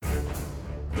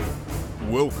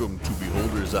Welcome to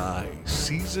Beholder's Eye,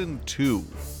 Season 2.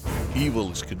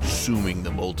 Evil is consuming the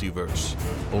multiverse.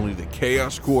 Only the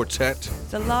Chaos Quartet,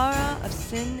 Zalara of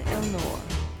Sin Ilnor,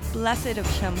 Blessed of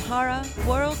Shamhara,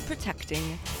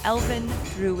 world-protecting, elven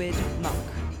druid monk.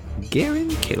 Garen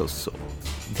Kelso,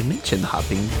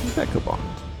 dimension-hopping vagabond,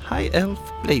 high elf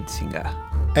bladesinger.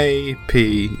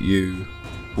 APU,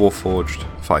 Warforged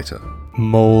fighter.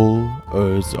 Mol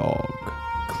Urzog,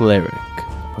 cleric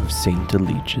of Saint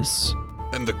Eligius.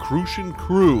 and the Crucian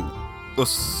Crew.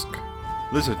 Usk,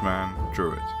 Lizardman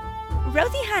Druid.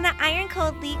 Rosie Hanna Iron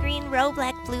Cold Lee Green Roe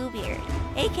Black Bluebeard,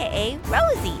 aka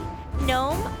Rosie,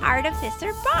 Gnome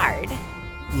Artificer Bard.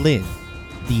 Lynn,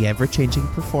 the ever-changing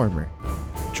performer.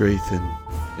 Drathan,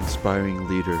 inspiring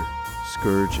leader.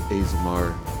 Scourge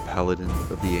Azamar, paladin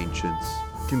of the ancients.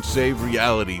 Can save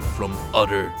reality from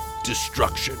utter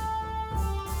destruction.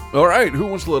 Alright, who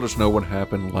wants to let us know what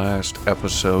happened last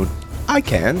episode? I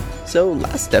can. So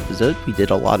last episode we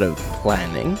did a lot of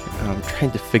planning,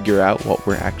 trying to figure out what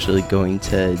we're actually going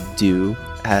to do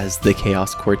as the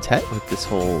Chaos Quartet with this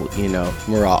whole,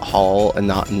 Murat Hall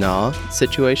Anat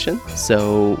situation.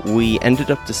 So we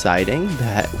ended up deciding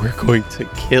that we're going to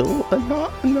kill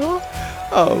Anat,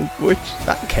 which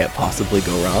that can't possibly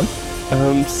go wrong.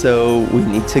 So we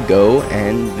need to go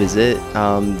and visit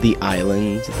the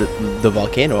island, the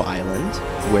volcano island,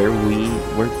 where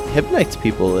Hibnite's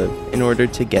people live, in order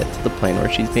to get to the plane where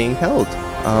she's being held.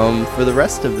 For the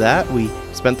rest of that, we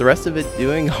spent the rest of it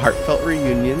doing heartfelt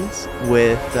reunions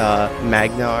with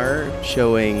Magnar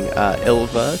showing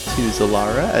Ilva to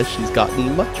Zalara as she's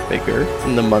gotten much bigger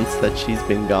in the months that she's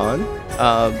been gone.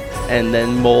 And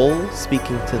then Mole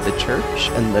speaking to the church,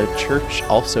 and the church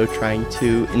also trying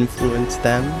to influence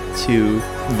them to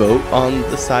vote on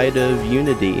the side of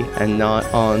unity and not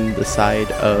on the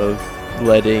side of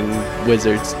letting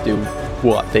wizards do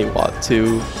what they want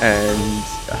to, and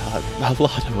a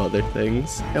lot of other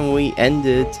things. And we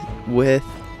ended with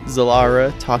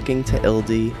Zalara talking to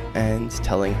Ildi and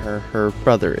telling her her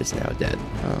brother is now dead.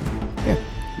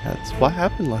 That's what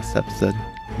happened last episode.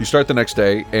 You start the next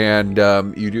day, and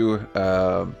you do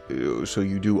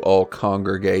all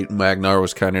congregate. Magnar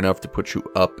was kind enough to put you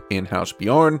up in House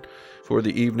Bjorn for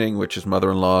the evening, which his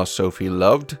mother-in-law, Sophie,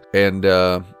 loved. And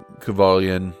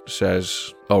Kavalian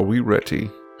says, "Are we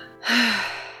ready?"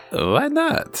 Why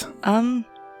not?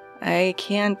 I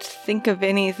can't think of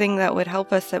anything that would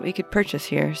help us that we could purchase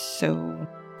here, so...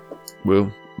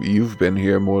 Well, you've been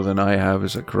here more than I have,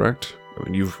 is that correct? I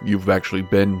mean, you've actually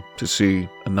been to see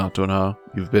Anatona.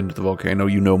 You've been to the volcano.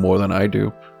 You know more than I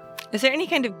do. Is there any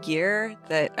kind of gear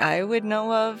that I would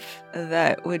know of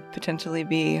that would potentially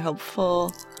be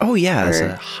helpful? Oh yeah, as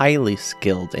a highly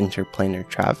skilled interplanar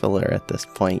traveler at this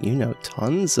point, you know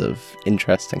tons of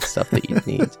interesting stuff that you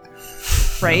need.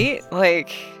 Right?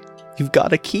 Like... You've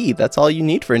got a key. That's all you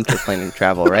need for interplanar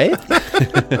travel, right?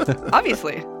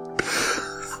 Obviously.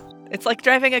 It's like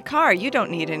driving a car. You don't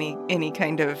need any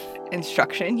kind of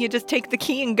instruction. You just take the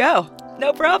key and go.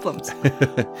 No problems.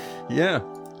 Yeah.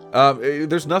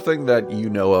 There's nothing that you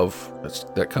know of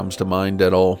that comes to mind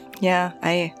at all. Yeah,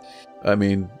 I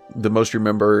mean, the most you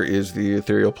remember is the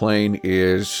ethereal plane.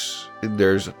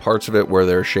 There's parts of it where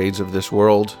there are shades of this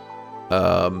world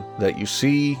that you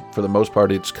see. For the most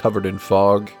part, it's covered in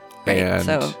fog,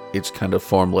 and it's kind of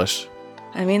formless.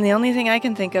 I mean, the only thing I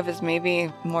can think of is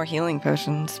maybe more healing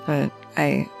potions, but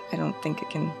I don't think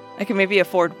I can maybe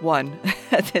afford one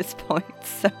at this point,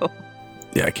 so...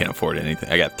 Yeah, I can't afford anything.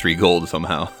 I got 3 gold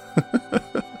somehow.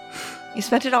 You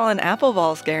spent it all on apple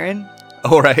balls, Garen.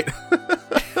 All right.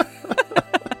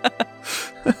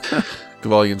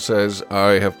 Kavalian says,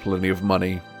 "I have plenty of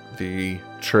money. The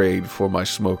trade for my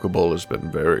smokable has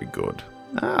been very good."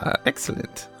 Ah,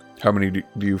 excellent. How many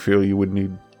do you feel you would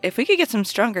need? If we could get some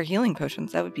stronger healing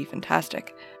potions, that would be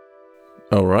fantastic.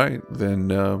 All right,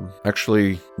 then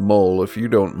actually, Mole, if you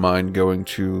don't mind going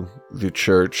to the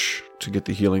church to get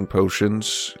the healing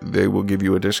potions, they will give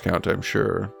you a discount, I'm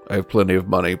sure. I have plenty of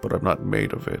money, but I'm not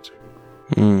made of it.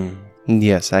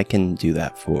 Yes, I can do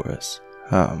that for us.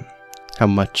 How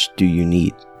much do you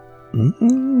need?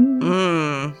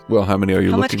 Well, how many are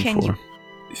you looking for?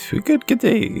 If we could get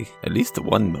at least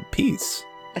 1 apiece.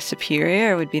 A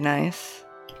superior would be nice.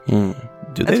 Do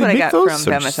That's they what I make got those,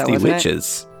 from or Bemetha, just the wasn't it?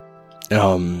 witches?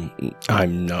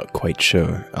 I'm not quite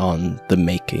sure on the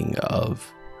making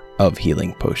of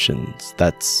healing potions.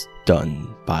 That's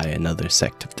done by another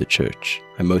sect of the church.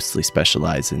 I mostly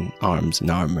specialize in arms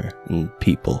and armor and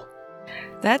people.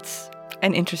 That's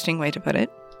an interesting way to put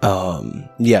it.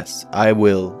 Yes, I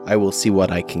will see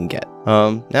what I can get.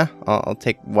 I'll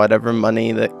take whatever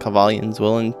money that Kavalian's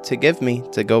willing to give me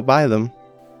to go buy them.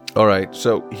 All right,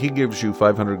 so he gives you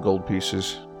 500 gold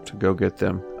pieces to go get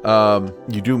them.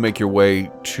 You do make your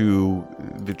way to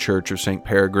the Church of St.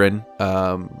 Peregrine,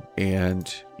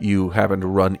 and you happen to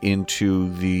run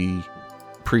into the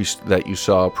priest that you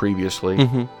saw previously,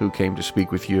 who came to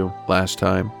speak with you last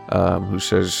time, who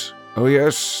says, "Oh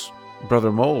yes,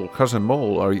 Brother Mole, Cousin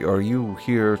Mole, are you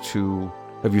here to...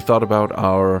 Have you thought about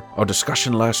our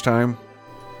discussion last time?"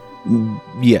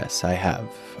 Yes, I have.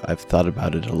 I've thought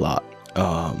about it a lot.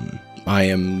 I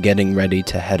am getting ready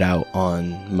to head out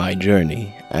on my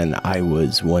journey, and I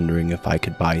was wondering if I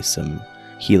could buy some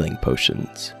healing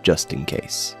potions, just in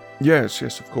case. Yes,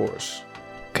 of course.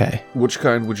 Okay. Which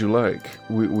kind would you like?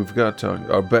 We've got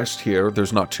our best here.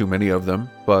 There's not too many of them,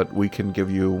 but we can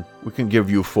give you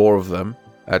 4 of them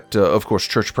at, of course,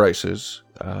 church prices.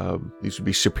 These would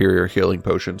be superior healing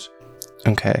potions.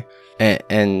 Okay.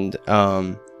 And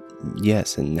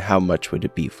yes, and how much would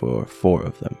it be for 4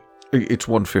 of them? It's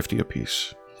 150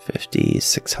 apiece. 50,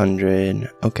 600.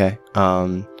 Okay.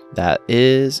 That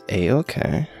is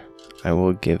a-okay. I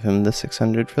will give him the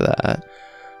 600 for that.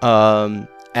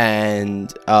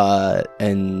 And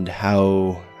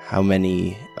how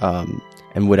many,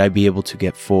 and would I be able to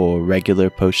get 4 regular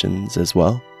potions as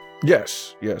well?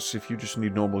 Yes. If you just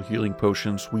need normal healing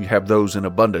potions, we have those in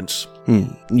abundance.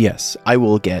 Yes, I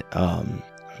will get,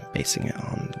 basing it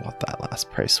on what that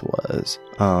last price was.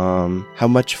 How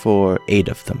much for 8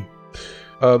 of them?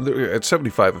 They're at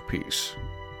 75 apiece.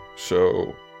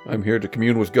 So I'm here to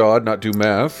commune with God, not do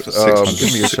math.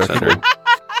 Give me a second.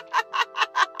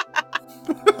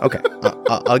 Okay,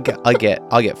 I'll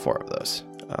get 4 of those.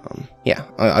 Yeah,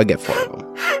 I'll get 4 of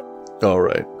them. All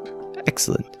right.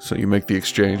 Excellent. So you make the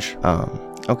exchange.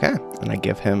 Okay, and I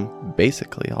give him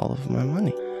basically all of my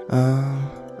money.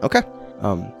 Okay.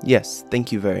 Yes,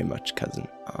 thank you very much, cousin.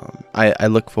 I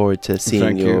look forward to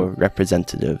seeing your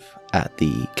representative at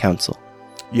the council.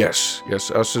 Yes,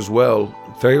 us as well.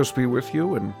 Theos be with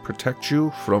you and protect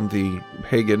you from the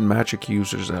pagan magic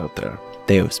users out there.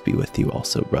 Theos be with you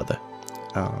also, brother.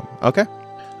 Okay.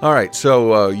 All right,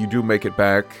 so you do make it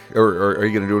back, or are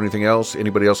you going to do anything else?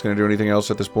 Anybody else going to do anything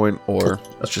else at this point, or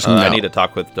it's just I need to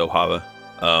talk with Dohava.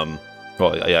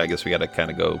 Well, yeah, I guess we got to kind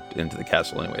of go into the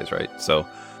castle anyways, right? So,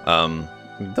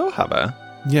 Dohava.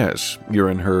 Yes, you're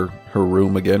in her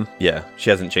room again. Yeah, she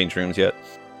hasn't changed rooms yet.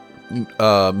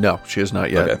 No, she has not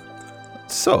yet. Okay.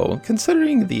 So,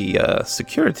 considering the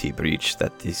security breach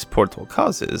that this portal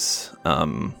causes,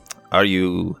 are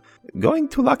you going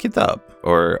to lock it up,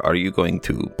 or are you going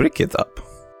to brick it up?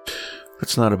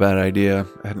 That's not a bad idea.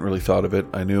 I hadn't really thought of it.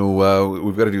 I knew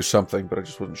we've got to do something, but I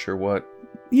just wasn't sure what.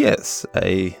 Yes,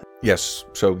 Yes,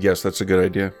 that's a good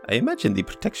idea. I imagine the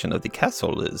protection of the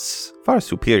castle is far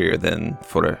superior than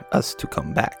for us to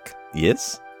come back.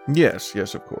 Yes? Yes,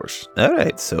 of course.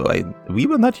 Alright, so we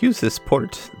will not use this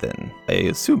port then. I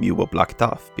assume you will block it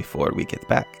off before we get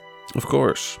back. Of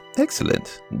course.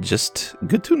 Excellent. Just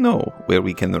good to know where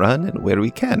we can run and where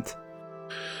we can't.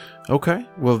 Okay.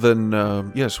 Well then,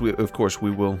 yes, we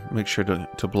will make sure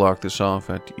to block this off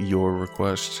at your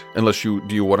request. Unless do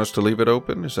you want us to leave it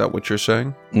open? Is that what you're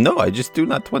saying? No, I just do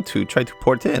not want to try to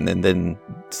port in and then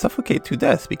suffocate to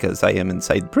death because I am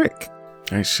inside brick.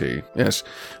 I see. Yes,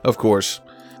 of course.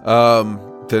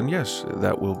 Then yes,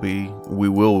 we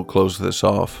will close this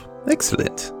off.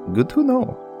 Excellent. Good to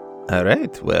know. All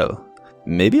right, well,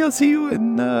 maybe I'll see you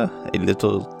in a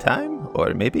little time,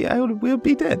 or maybe I will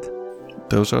be dead.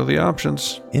 Those are the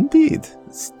options. Indeed.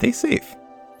 Stay safe.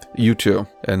 You too.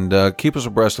 And keep us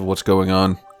abreast of what's going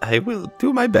on. I will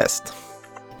do my best.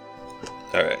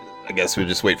 All right. I guess we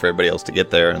just wait for everybody else to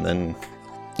get there, and then...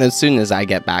 As soon as I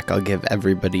get back, I'll give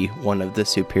everybody one of the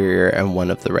superior and one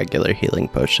of the regular healing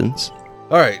potions.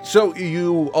 All right, so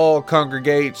you all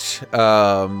congregate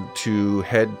to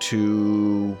head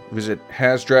to visit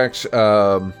Hasdrax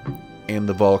and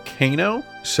the volcano.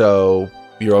 So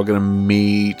you're all going to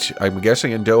meet, I'm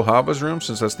guessing, in Dohava's room,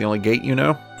 since that's the only gate you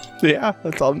know? Yeah,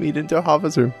 let's all meet in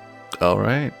Dohava's room. All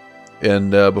right.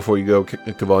 And before you go,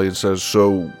 Kavalion says,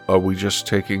 so are we just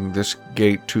taking this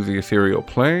gate to the ethereal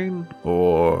plane,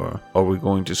 or are we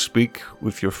going to speak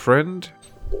with your friend?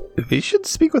 We should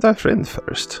speak with our friend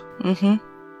first. Mm-hmm.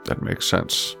 That makes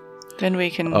sense. Then we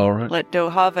can let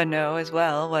Dohava know as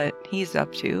well what he's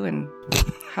up to and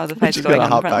how the fight's going on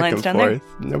the front lines down there.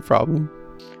 No problem.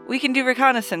 We can do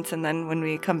reconnaissance, and then when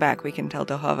we come back, we can tell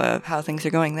Dohava how things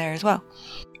are going there as well.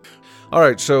 All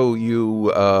right, so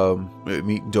you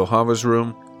meet Dohava's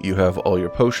room. You have all your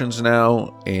potions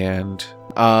now, and...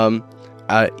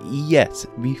 Yes,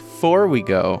 before we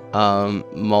go,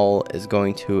 Mole is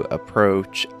going to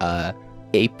approach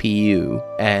APU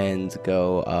and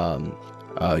go,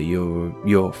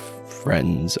 Your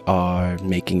friends are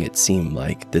making it seem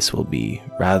like this will be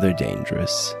rather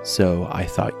dangerous, so I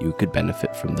thought you could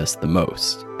benefit from this the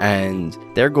most. And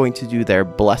they're going to do their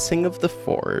Blessing of the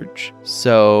Forge.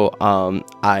 So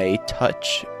I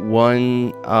touch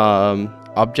one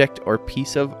object or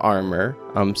piece of armor.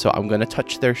 So I'm going to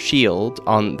touch their shield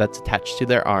that's attached to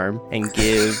their arm and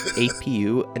give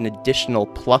APU an additional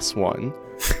 +1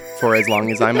 for as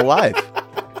long as I'm alive.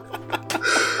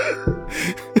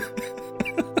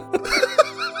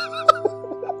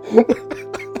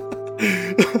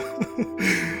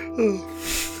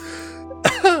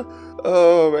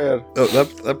 Oh man. Oh,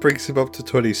 that brings him up to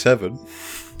 27.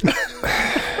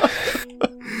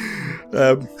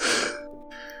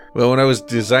 Well, when I was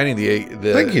designing the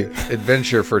Thank you.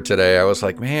 adventure for today, I was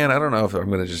like, man, I don't know if I'm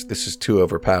going to this is too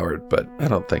overpowered, but I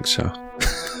don't think so.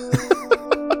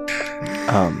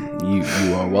 You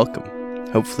are welcome.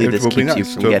 Hopefully It this will be keeps you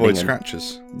nice from to getting avoid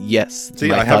scratches. Yes. See,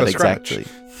 my I have thought a scratch.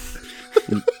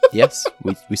 exactly. Yes,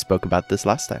 we spoke about this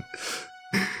last time.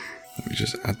 Let me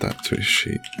just add that to his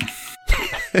sheet.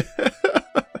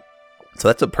 So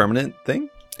that's a permanent thing?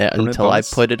 Yeah, Permanent until I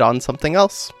bonus? put it on something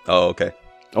else. Oh, okay.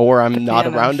 Or I'm not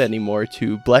Piano. around anymore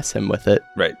to bless him with it.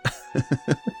 Right.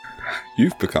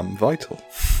 You've become vital.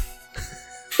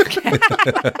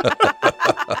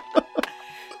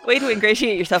 Way to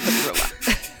ingratiate yourself with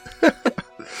the robot.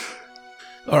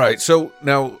 All right, so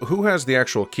now who has the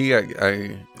actual key? I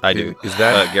do. Is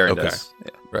that Garen okay? does.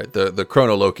 Yeah. Right. The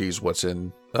Chrono Loki's what's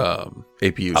in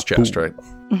APU's chest, right?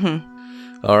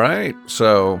 Mm-hmm. All right.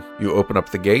 So you open up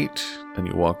the gate and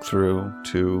you walk through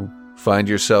to find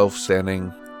yourself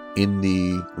standing in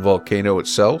the volcano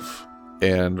itself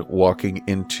and walking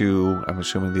into, I'm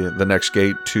assuming, the next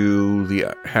gate to the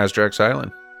Hasdrax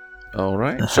Island. All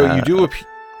right. So you do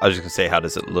I was just going to say, how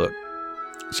does it look?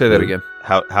 say that again.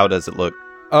 How does it look?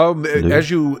 As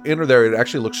you enter there, it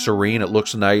actually looks serene. It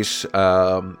looks nice.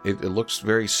 It looks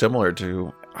very similar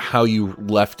to how you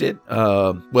left it.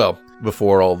 Well,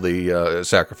 before all the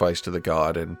sacrifice to the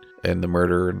god and the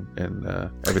murder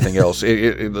and everything else.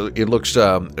 It looks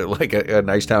like a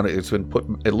nice town.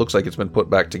 It looks like it's been put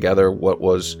back together. What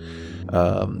was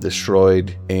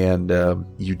destroyed, and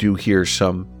you do hear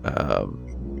some.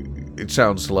 It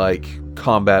sounds like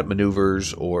combat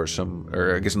maneuvers or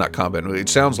I guess not combat. It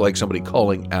sounds like somebody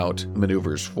calling out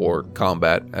maneuvers for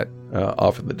combat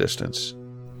off in the distance.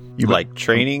 You like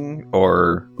training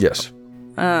or? Yes.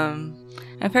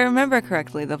 If I remember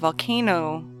correctly, the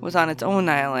volcano was on its own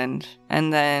island,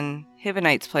 and then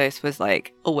Hibonite's place was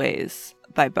like a ways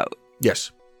by boat.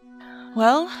 Yes.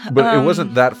 Well, But it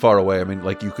wasn't that far away. I mean,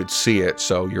 like you could see it,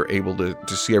 so you're able to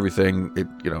see everything.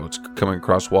 It's coming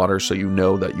across water, so you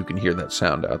know that you can hear that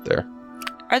sound out there.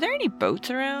 Are there any boats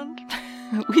around?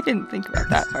 We didn't think about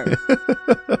that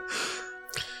part.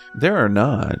 There are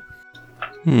not.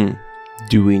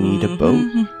 Do we need a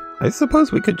boat? I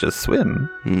suppose we could just swim.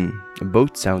 A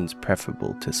boat sounds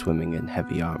preferable to swimming in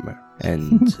heavy armor.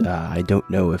 And I don't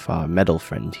know if our metal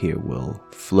friend here will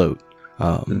float.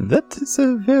 That is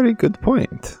a very good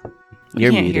point.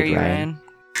 You're Can't muted, hear you, Ryan.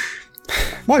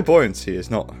 Ryan. My buoyancy is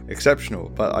not exceptional,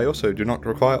 but I also do not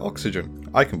require oxygen.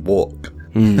 I can walk.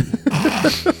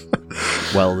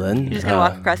 Well then, You're just gonna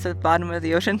walk across the bottom of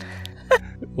the ocean?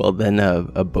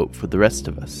 a boat for the rest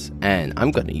of us. And I'm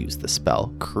gonna use the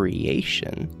spell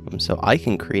Creation, so I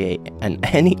can create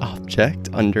any object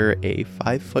under a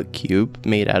 5-foot cube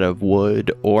made out of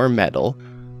wood or metal.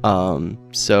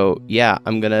 So yeah,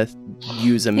 I'm gonna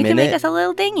use a You minute. can make us a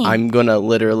little dinghy. I'm gonna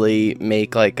literally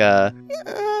make like a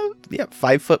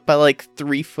 5 foot by like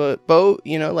 3 foot boat.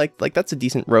 Like that's a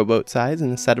decent rowboat size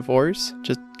and a set of oars.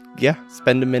 Just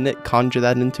spend a minute, conjure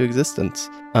that into existence.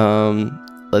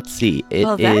 Let's see. It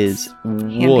Well, that's is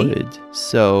handy. wood.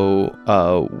 So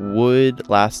wood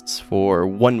lasts for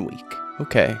 1 week.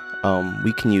 Okay.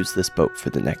 We can use this boat for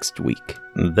the next week.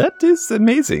 That is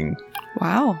amazing.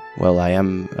 Wow. Well, I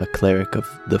am a cleric of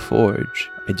the forge.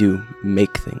 I do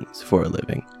make things for a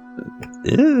living.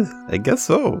 I guess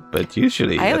so, but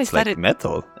usually I always that's like thought it-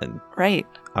 metal and Right.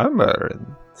 armor and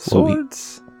Well,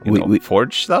 swords.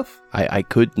 Forge stuff? I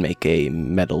could make a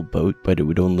metal boat, but it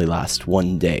would only last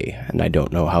 1 day, and I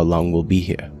don't know how long we'll be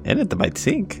here. And it might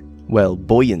sink. Well,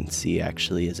 buoyancy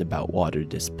actually is about water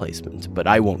displacement, but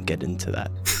I won't get into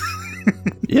that.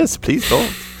 Yes, please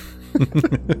don't.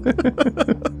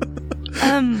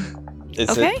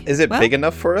 Okay, Is it well- big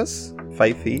enough for us?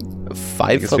 5 feet?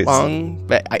 5 guess foot it's- long,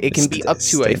 but it can be up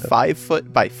to a stand up. 5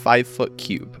 foot by 5 foot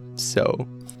cube. So,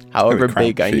 however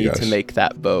cramped big I for you need to guys. make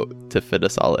that boat to fit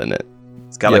us all in it.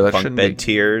 It's got Yeah, like that bunk shouldn't bed be-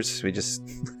 tiers. We just...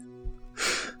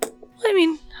 I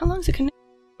mean, how long's it gonna?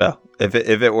 Well, If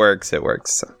it works, it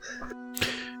works.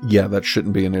 Yeah, that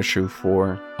shouldn't be an issue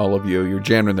for all of you. You're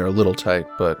jammed in there a little tight,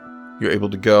 but you're able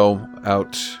to go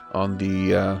out on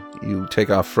the, you take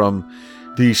off from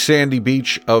the sandy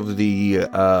beach of the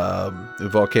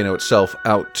volcano itself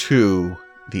out to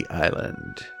the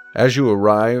island. As you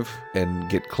arrive and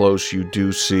get close, you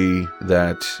do see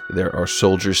that there are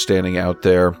soldiers standing out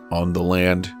there on the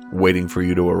land waiting for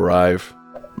you to arrive.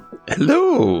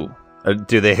 Hello.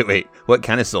 Do they wait? What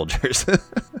kind of soldiers?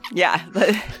 Yeah.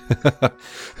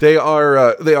 They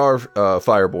are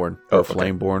fireborn or okay.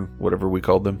 flameborn, whatever we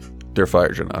called them. They're fire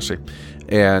genasi,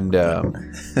 and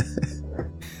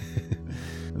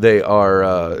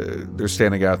they're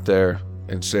standing out there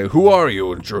and say, "Who are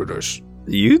you, intruders?"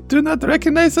 You do not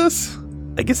recognize us?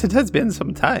 I guess it has been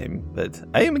some time, but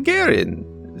I am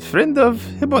Garen, friend of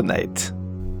Hibonite.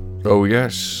 Oh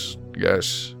yes.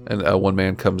 And one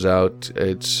man comes out.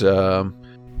 It's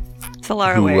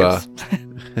Solara waves.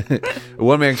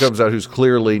 One man comes out who's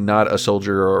clearly not a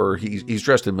soldier, or he's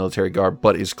dressed in military garb,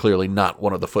 but is clearly not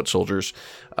one of the foot soldiers.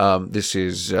 This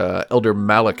is Elder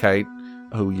Malachite,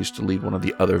 who used to lead one of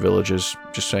the other villages.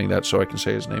 Just saying that so I can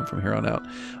say his name from here on out.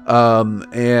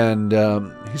 And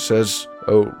he says,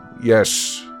 "Oh,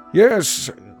 yes,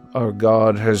 our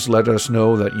God has let us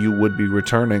know that you would be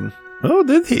returning. Oh,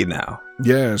 did he now?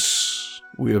 Yes,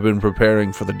 we have been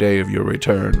preparing for the day of your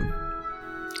return."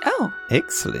 Oh.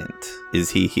 Excellent. Is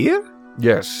he here?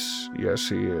 Yes,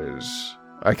 he is.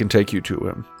 I can take you to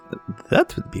him.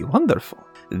 That would be wonderful.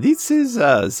 This is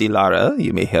Zilara.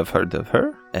 You may have heard of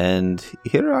her. And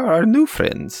here are our new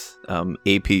friends,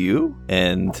 APU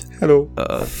and Hello.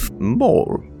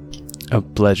 Mole. A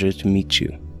pleasure to meet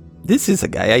you. This is a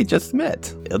guy I just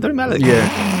met, Elder Malachite.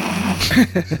 Yeah.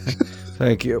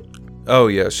 Thank you. Oh,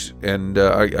 yes, and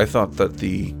I thought that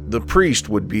the priest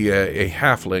would be a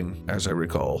halfling, as I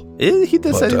recall. He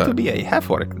decided to be a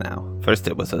half-orc now. First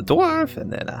it was a dwarf,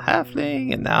 and then a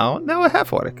halfling, and now a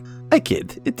half-orc. I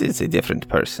kid, it is a different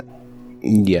person.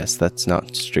 Yes, that's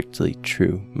not strictly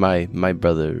true. My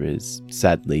brother is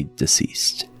sadly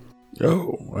deceased.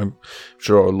 Oh, I'm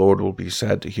sure our Lord will be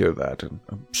sad to hear that, and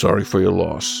I'm sorry for your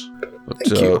loss. But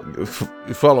Thank you.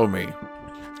 Follow me.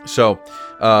 So,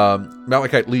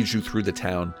 Malachite leads you through the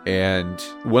town, and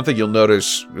one thing you'll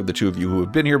notice, the two of you who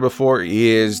have been here before,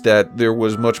 is that there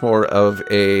was much more of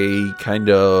a kind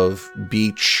of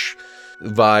beach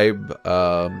vibe,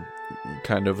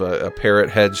 kind of a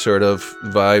parrot head sort of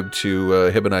vibe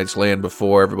to Hibonite's land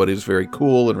before. Everybody was very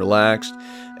cool and relaxed,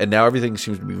 and now everything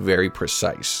seems to be very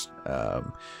precise.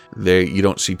 You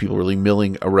don't see people really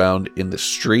milling around in the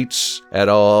streets at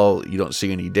all. You don't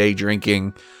see any day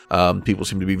drinking. People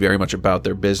seem to be very much about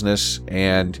their business,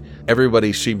 and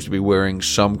everybody seems to be wearing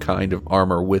some kind of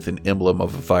armor with an emblem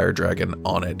of a fire dragon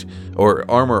on it, or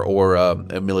armor or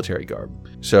a military garb.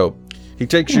 So he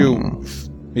takes you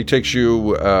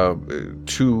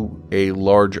to a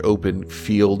large open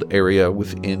field area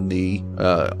within the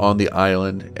on the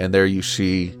island, and there you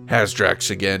see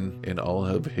Hasdrax again in all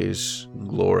of his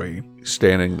glory,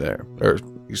 standing there.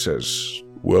 He says,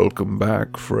 "Welcome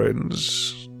back,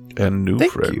 friends. And new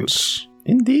Thank friends."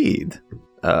 You. Indeed.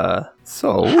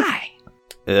 So, Hi.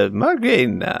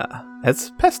 Margain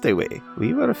has passed away.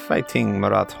 We were fighting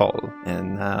Marat Hall,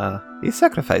 and he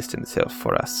sacrificed himself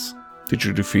for us. Did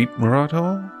you defeat Marat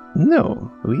Hall? No,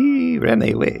 we ran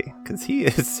away, because he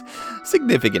is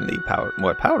significantly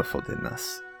more powerful than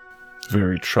us.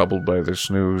 Very troubled by this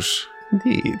news.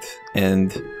 Indeed.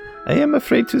 And I am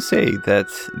afraid to say that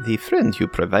the friend you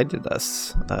provided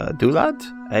us, Dulad,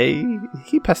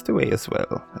 he passed away as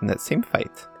well in that same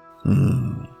fight.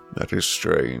 That is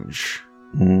strange.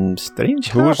 Strange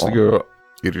Who how? was the girl?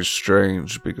 It is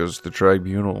strange because the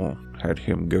tribunal had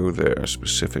him go there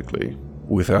specifically.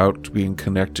 Without being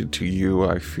connected to you,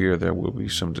 I fear there will be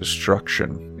some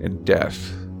destruction and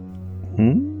death.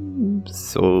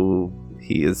 So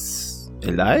he is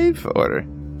alive, or?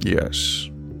 Yes.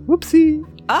 Whoopsie.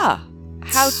 Ah,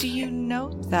 how do you know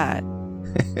that?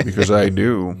 Because I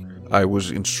knew. I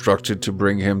was instructed to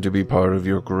bring him to be part of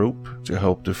your group to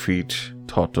help defeat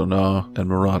Totona and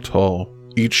Marat Hall.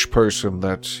 Each person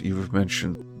that you've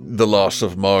mentioned, the loss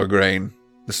of Margraine,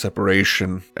 the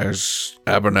separation, as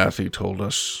Abernathy told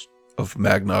us, of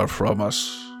Magnar from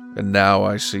us. And now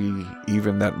I see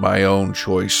even that my own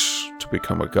choice to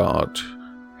become a god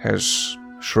has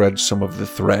shred some of the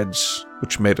threads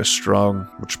which made us strong,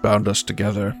 which bound us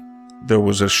together. There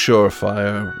was a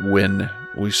surefire win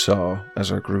we saw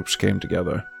as our groups came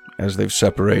together. As they've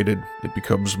separated, it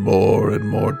becomes more and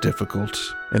more difficult,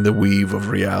 and the weave of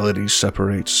reality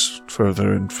separates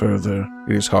further and further.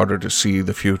 It is harder to see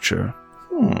the future.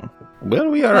 Well,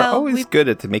 we are Well, always we- good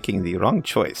at making the wrong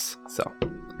choice, so.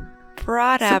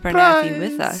 Brought Surprise! Abernathy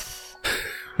with us.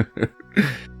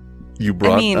 You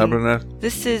brought mean- Abernathy?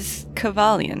 This is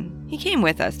Kavalion. He came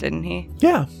with us, didn't he?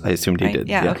 Yeah, I assumed he Right, did.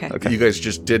 yeah, okay. You guys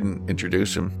just didn't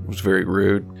introduce him. It was very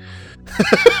rude.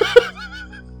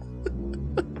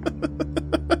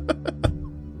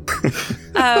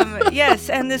 Yes,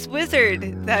 and this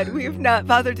wizard that we've not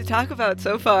bothered to talk about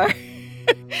so far.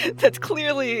 That's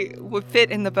clearly would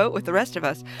fit in the boat with the rest of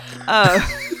us.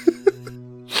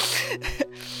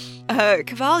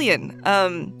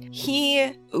 Kavalion.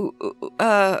 He. Do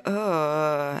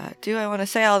I want to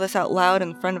say all this out loud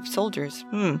in front of soldiers?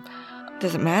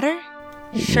 Does it matter?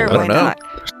 Sure, I why don't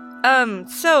not?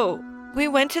 So we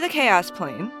went to the Chaos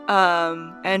Plane,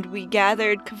 and we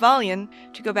gathered Kavalion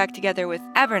to go back together with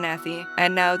Abernathy,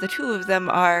 and now the two of them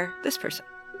are this person,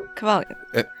 Kavalion.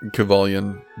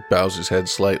 Kavalion bows his head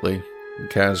slightly.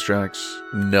 Kazdrax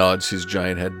nods his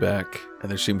giant head back,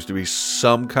 and there seems to be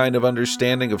some kind of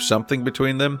understanding of something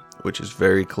between them, which is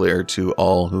very clear to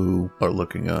all who are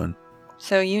looking on.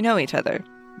 So you know each other.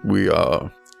 We are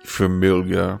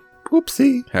familiar,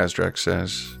 Whoopsie. Kazdrax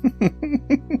says.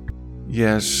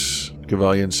 Yes,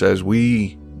 Kavalion says,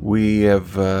 we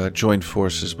have joined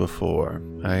forces before.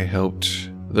 I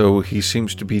helped, though he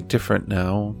seems to be different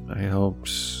now, I helped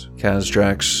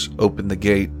Kazdrax open the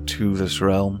gate to this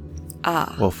realm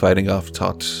while fighting off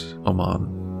Tot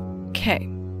Oman. Okay.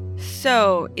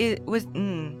 So it was.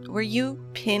 Were you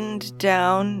pinned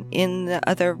down in the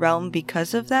other realm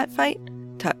because of that fight?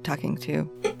 Talking to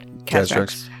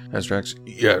Kazdrax. Kazdrax,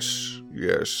 yes.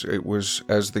 It was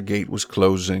as the gate was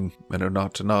closing, and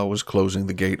Onatana was closing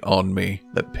the gate on me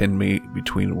that pinned me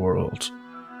between worlds.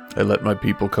 I let my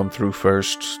people come through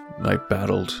first, and I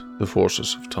battled the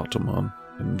forces of Tot Oman.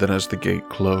 And then as the gate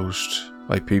closed,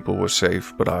 my people were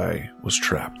safe, but I was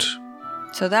trapped.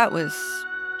 So that was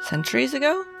centuries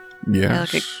ago? Yes. I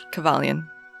look at Kavalion.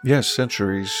 Yes,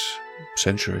 centuries.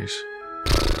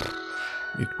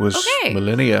 It was Okay.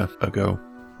 millennia ago.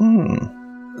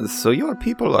 So your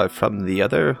people are from the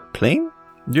other plane?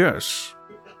 Yes,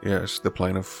 the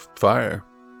plane of fire.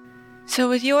 So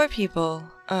with your people,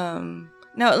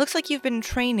 now it looks like you've been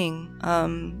training,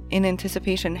 in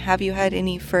anticipation. Have you had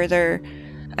any further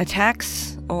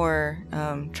attacks or,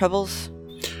 troubles?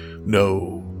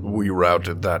 No, we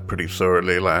routed that pretty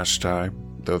thoroughly last time,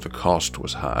 though the cost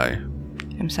was high.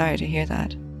 I'm sorry to hear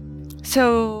that.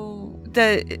 So,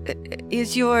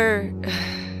 is your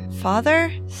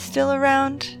father still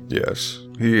around? Yes,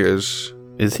 he is.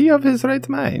 Is he of his right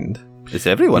mind? Is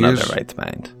everyone of Yes. their right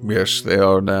mind? Yes, they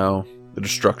are now. The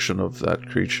destruction of that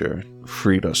creature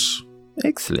freed us.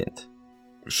 Excellent.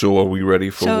 So are we ready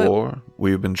for So- war?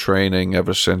 We've been training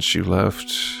ever since you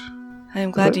left. I'm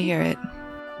glad to hear it.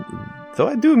 Though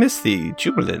I do miss the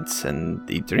jubilance and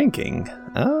the drinking,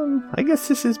 I guess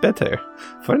this is better.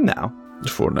 For now.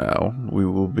 For now, we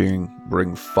will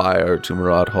bring fire to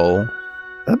Murat Hall.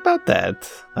 About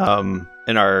that,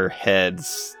 in our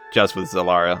heads, just with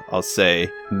Zalara, I'll say,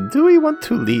 do we want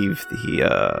to leave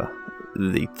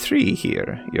the tree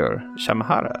here, your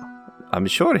Shamhara? I'm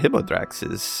sure Hippodrax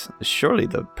is surely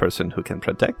the person who can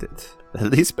protect it.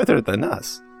 At least better than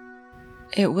us.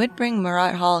 It would bring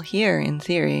Marat Hall here, in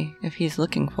theory, if he's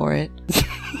looking for it.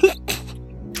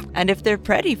 And if they're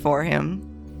ready for him.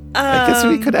 I guess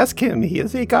we could ask him. He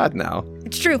is a god now.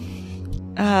 It's true.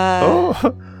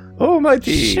 Oh,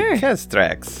 mighty Sure.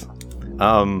 Castrax.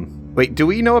 Wait, do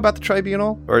we know about the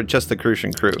tribunal or just the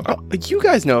Crucian crew? Oh, you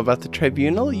guys know about the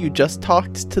tribunal. You just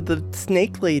talked to the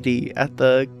snake lady at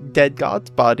the dead god's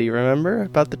body, remember?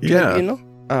 About the Yeah. tribunal?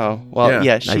 Oh, well,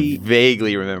 yeah, I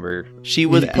vaguely remember. she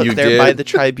was Yeah. put You there by did? the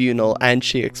tribunal, and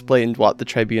she explained what the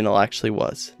tribunal actually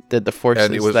was. The forces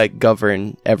And it was- that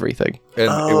govern everything. And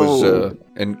it was, Oh.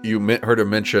 and you heard him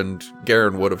mentioned,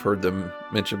 Garen would have heard them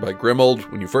mentioned by Grimold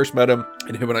when you first met him,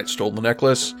 and Hibonite stole the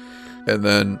necklace. And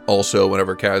then also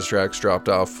whenever Kazdrax dropped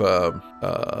off, Dulad.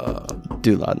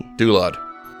 Dulad.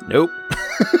 Nope.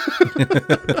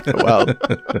 Well,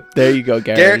 there you go,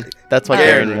 Garen. That's what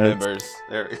Garen knows. remembers.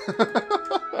 There.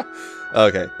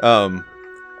 Okay.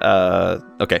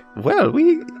 Okay. Well,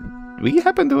 we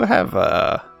happen to have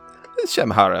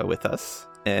Shamhara with us,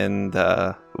 and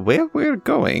where we're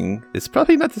going is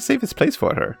probably not the safest place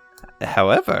for her.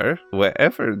 However,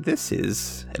 wherever this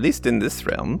is, at least in this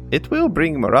realm, it will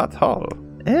bring Murat Hall,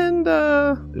 and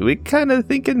we kind of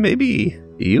thinking maybe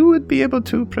you would be able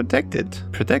to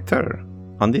protect her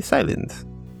on this island.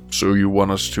 So you want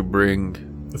us to bring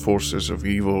the forces of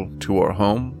evil to our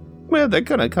home? Well, they're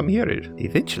gonna come here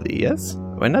eventually, yes?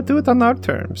 Why not do it on our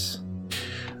terms?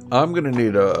 I'm gonna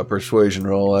need a persuasion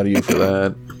roll out of you for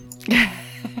that.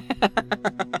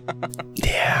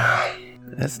 Yeah.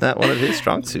 That's not one of his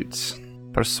strong suits.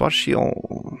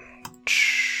 Persuasion.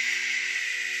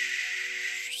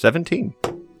 17.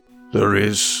 There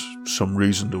is some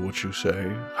reason to what you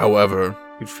say. However,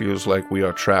 it feels like we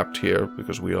are trapped here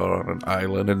because we are on an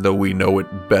island, and though we know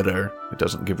it better, it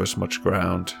doesn't give us much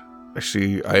ground.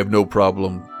 I have no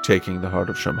problem taking the heart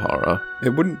of Shamhara.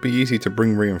 It wouldn't be easy to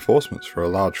bring reinforcements for a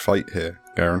large fight here,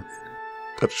 Garen.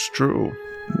 That's true.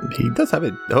 He does have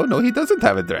it. Oh, no, he doesn't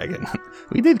have a dragon.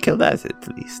 We did kill that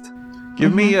at least.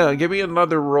 Give me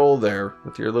another roll there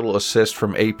with your little assist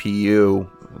from APU.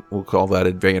 We'll call that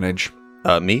advantage.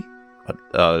 Me?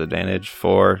 Advantage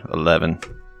for 11.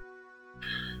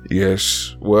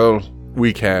 Yes, well,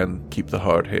 we can keep the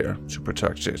heart here to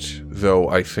protect it, though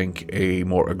I think a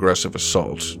more aggressive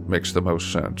assault makes the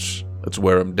most sense. Let's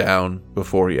wear him down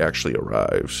before he actually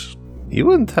arrives. You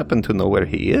wouldn't happen to know where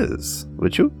he is,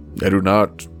 would you? I do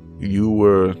not. You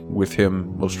were with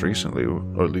him most recently,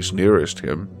 or at least nearest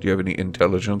him. Do you have any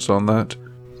intelligence on that?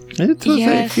 It was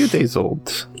Yes. a few days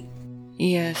old.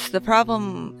 Yes, the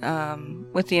problem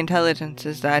with the intelligence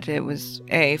is that it was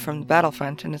from the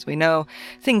battlefront, and as we know,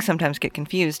 things sometimes get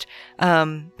confused.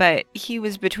 But he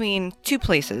was between two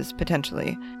places,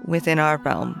 potentially, within our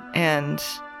realm, and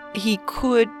he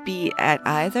could be at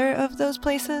either of those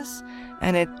places,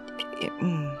 and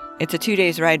it's a 2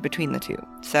 days ride between the two.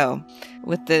 So,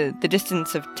 with the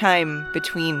distance of time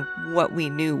between what we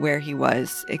knew where he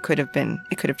was, it could have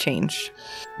changed.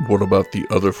 What about the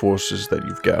other forces that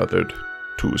you've gathered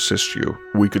to assist you?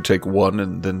 We could take one,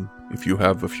 and then if you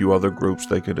have a few other groups,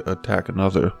 they could attack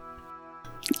another.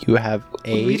 You have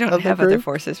We don't have other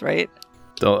forces, right?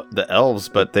 The elves,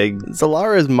 but they...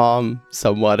 Zalara's mom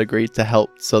somewhat agreed to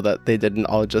help so that they didn't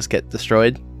all just get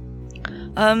destroyed.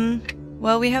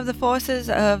 Well, we have the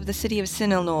forces of the city of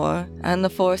Sinelnor and the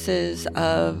forces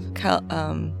of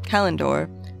Kalendor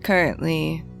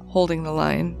currently holding the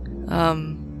line.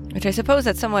 Which I suppose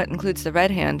that somewhat includes the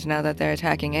Red Hand now that they're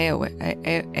attacking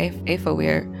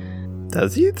Aefawir.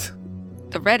 Does it?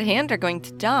 The Red Hand are going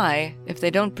to die if they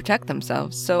don't protect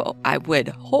themselves, so I would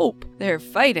hope they're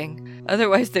fighting.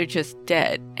 Otherwise, they're just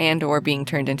dead and or being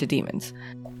turned into demons.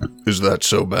 Is that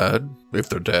so bad? If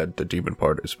they're dead, the demon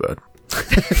part is bad.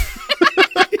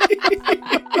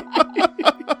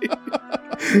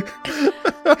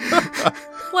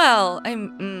 Well,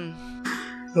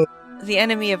 the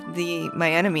enemy of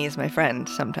my enemy is my friend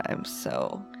sometimes,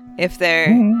 so if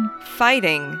they're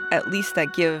fighting, at least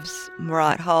that gives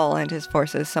Murat Hall and his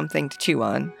forces something to chew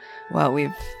on while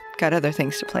we've got other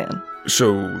things to plan.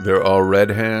 So there are Red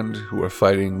Hand who are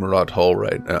fighting Murat Hall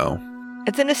right now.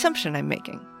 It's an assumption I'm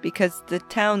making, because the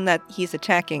town that he's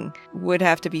attacking would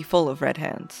have to be full of Red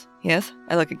Hands. Yes?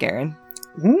 I look at Garen.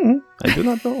 I do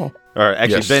not know. Or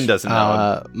actually, Yes. Ben doesn't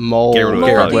know. Mole, Garen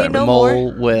would probably know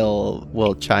Mole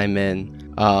will chime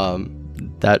in.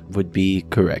 That would be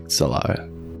correct, Solara.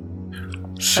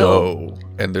 So,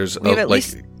 and there's We have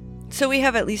we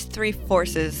have at least 3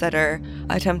 forces that are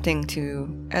attempting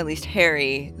to at least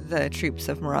harry the troops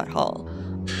of Murat Hall,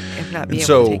 if not be And able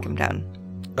so- to take him down.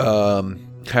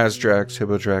 Hazdrax,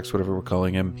 Hippodrax, whatever we're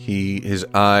calling him, his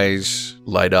eyes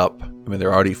light up. I mean,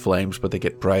 they're already flames, but they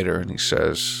get brighter, and he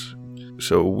says,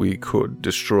 so we could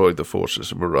destroy the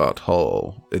forces of Murat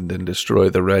Hall, and then destroy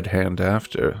the Red Hand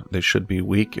after. They should be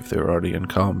weak if they're already in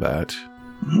combat.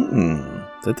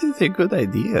 That is a good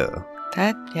idea.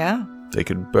 Yeah. They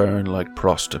could burn like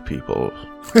Prosta people.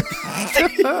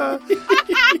 That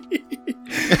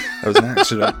was an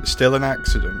accident. Still an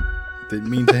accident. Didn't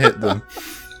mean to hit them.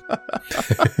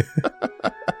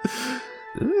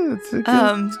 It's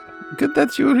good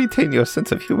that you retain your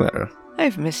sense of humor.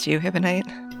 I've missed you, Hibonite.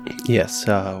 Yes,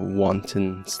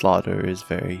 wanton slaughter is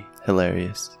very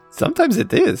hilarious. Sometimes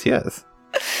it is, yes.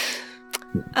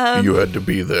 You had to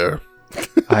be there.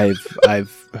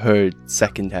 I've heard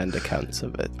secondhand accounts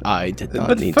of it. I did not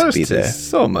But need first to be there. is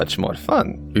so much more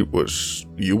fun. It was...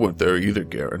 You weren't there either,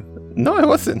 Garen. No, I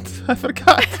wasn't. I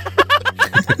forgot.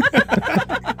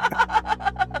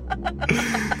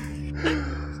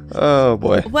 Oh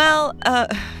boy. Well,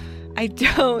 I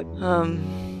don't.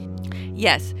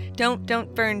 Yes,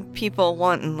 don't burn people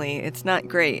wantonly. It's not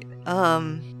great.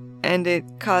 And it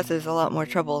causes a lot more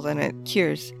trouble than it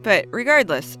cures. But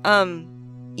regardless,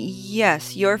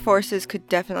 yes, your forces could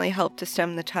definitely help to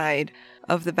stem the tide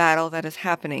of the battle that is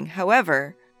happening.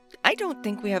 However, I don't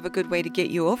think we have a good way to get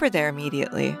you over there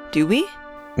immediately. Do we?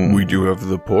 We do have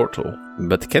the portal.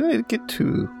 But can it get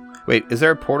to... Wait, is there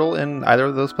a portal in either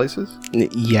of those places?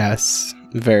 Yes,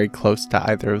 very close to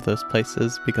either of those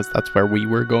places because that's where we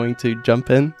were going to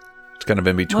jump in. It's kind of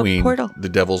in between portal? the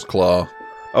Devil's Claw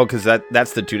Oh, because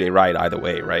that's the 2-day ride either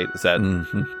way, right? Is that?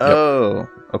 Mm-hmm. Oh,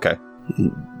 okay.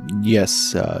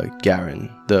 Yes,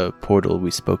 Garen, the portal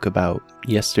we spoke about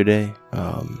yesterday.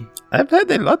 I've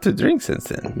had a lot to drink since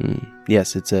then.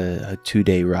 Yes, it's a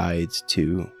 2-day ride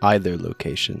to either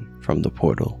location from the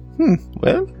portal.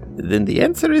 Well, then the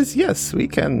answer is yes, we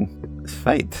can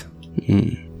fight.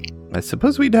 I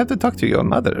suppose we'd have to talk to your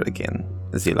mother again,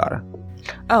 Zilara.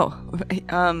 Oh,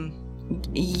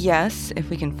 yes, if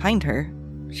we can find her.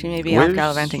 She may be out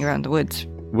gallivanting around the woods.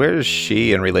 Where is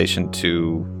she in relation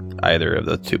to either of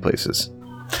the two places?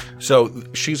 So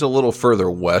she's a little further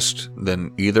west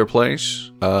than either place,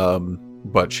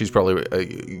 but she's probably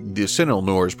the Sinil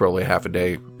Nur is probably half a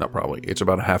day. Not probably. It's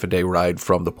about a half a day ride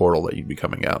from the portal that you'd be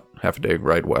coming out. Half a day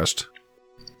ride west.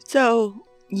 So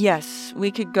yes,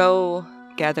 we could go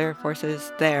gather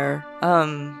forces there.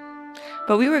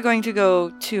 But we were going to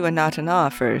go to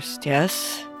Anatana first.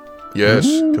 Yes. Yes,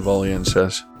 Kavalian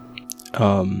says.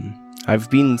 I've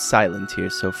been silent here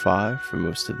so far for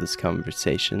most of this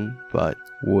conversation, but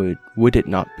would it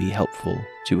not be helpful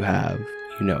to have,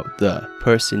 the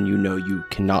person you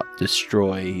cannot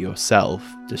destroy yourself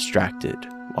distracted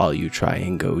while you try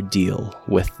and go deal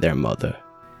with their mother?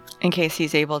 In case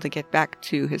he's able to get back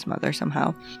to his mother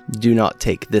somehow. Do not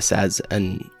take this as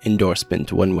an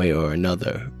endorsement one way or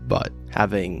another, but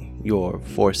having your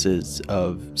forces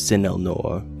of Sinil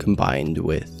Nur combined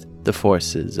with the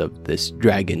forces of this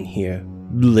dragon here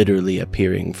literally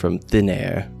appearing from thin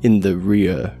air in the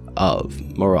rear of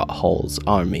Marat Hall's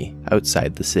army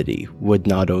outside the city would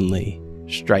not only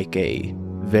strike a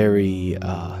very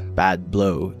bad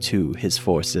blow to his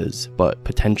forces, but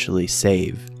potentially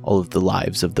save all of the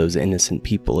lives of those innocent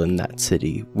people in that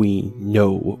city we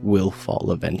know will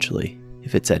fall eventually,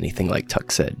 if it's anything like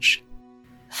Tuck's Edge.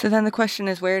 So then the question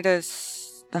is, where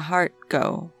does the heart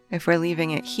go? If we're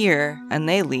leaving it here and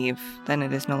they leave, then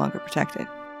it is no longer protected.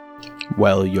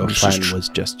 Well, your plan was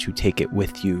just to take it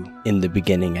with you in the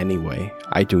beginning anyway.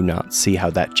 I do not see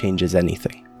how that changes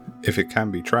anything. If it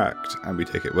can be tracked and we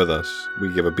take it with us,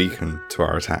 we give a beacon to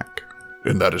our attack.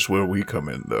 And that is where we come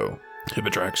in, though.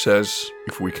 Hibidrax says,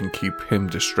 if we can keep him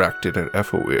distracted at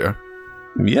Ethelweir.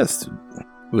 Yes.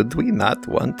 Would we not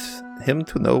want him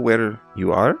to know where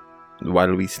you are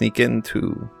while we sneak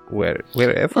into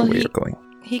wherever we are going?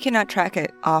 He cannot track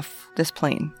it off this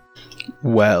plane.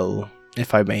 Well,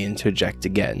 if I may interject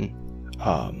again,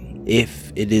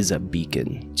 if it is a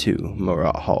beacon to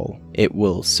Marat Hall, it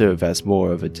will serve as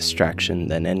more of a distraction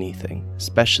than anything,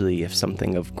 especially if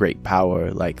something of great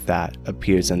power like that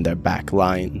appears in their back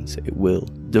lines. It will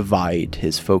divide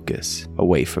his focus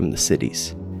away from the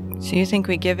cities. So you think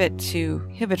we give it to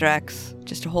Hibidrax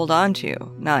just to hold on to,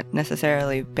 not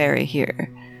necessarily bury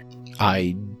here?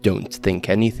 I don't think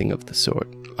anything of the sort.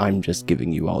 I'm just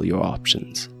giving you all your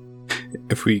options.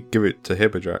 If we give it to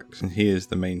Hibidrax and he is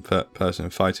the main person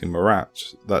fighting Marat,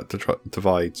 that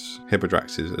divides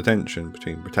Hibidrax's attention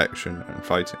between protection and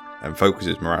fighting, and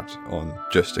focuses Marat on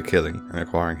just a killing and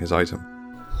acquiring his item.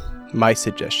 My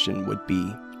suggestion would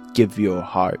be give your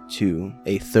heart to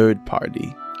a third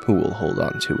party who will hold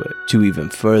on to it, to even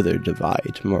further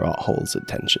divide Marat Hall's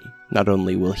attention. Not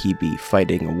only will he be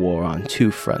fighting a war on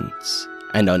two fronts,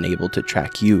 and unable to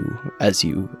track you as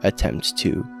you attempt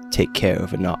to take care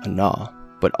of Anatana,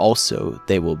 but also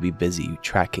they will be busy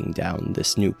tracking down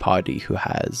this new party who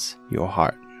has your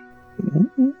heart.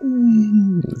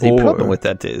 The problem with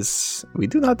that is we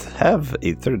do not have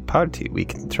a third party we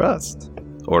can trust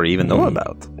or even know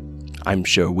about. I'm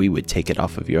sure we would take it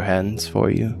off of your hands for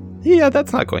you. Yeah,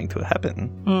 that's not going to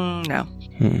happen. No.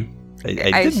 I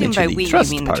did assume by mention we, the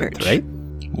trust you mean the part, church. right?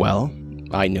 Well,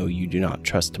 I know you do not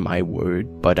trust my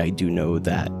word, but I do know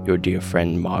that your dear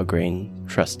friend Margraine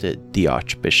trusted the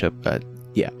Archbishop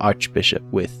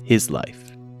with his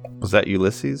life. Was that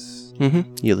Ulysses?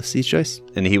 Ulysses Joyce.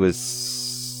 And he was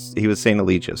St.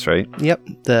 Eligius, right? Yep,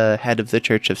 the head of the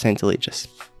Church of St. Eligius.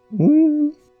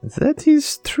 That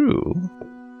is true.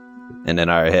 And in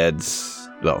our heads,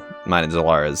 well, mine and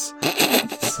Zalara's.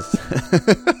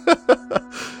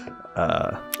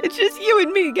 It's just you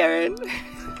and me, Garen.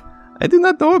 I do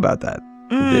not know about that.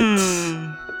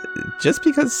 Just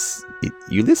because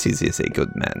Ulysses is a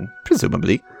good man,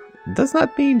 presumably, does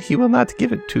not mean he will not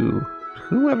give it to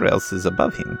whoever else is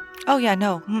above him. Oh yeah,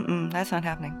 no, that's not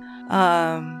happening.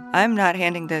 I'm not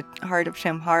handing the heart of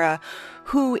Shamhara,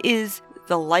 who is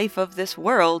the life of this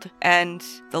world and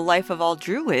the life of all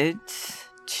druids,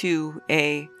 to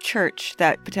a church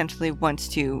that potentially wants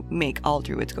to make all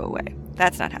druids go away.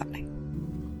 That's not happening.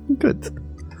 Good.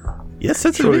 Yes,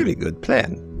 that's a really good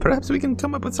plan. Perhaps we can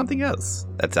come up with something else.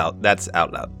 That's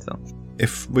out loud. So,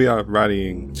 If we are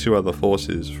rallying 2 other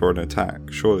forces for an attack,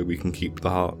 surely we can keep the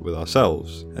heart with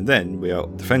ourselves, and then we are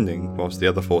defending whilst the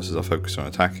other forces are focused on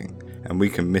attacking, and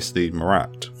we can mislead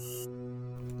Marat.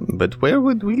 But where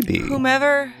would we be?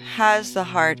 Whomever has the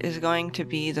heart is going to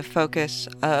be the focus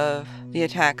of the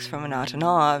attacks from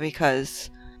Anatana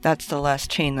because that's the last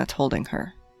chain that's holding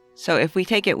her. So if we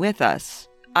take it with us,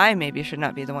 I maybe should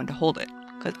not be the one to hold it.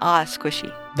 Because,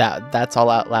 squishy. That's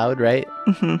all out loud, right?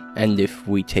 Mm-hmm. And if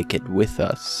we take it with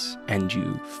us and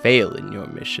you fail in your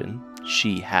mission,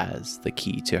 she has the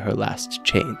key to her last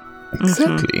chain.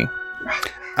 Exactly.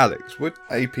 Alex, would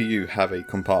APU have a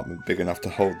compartment big enough to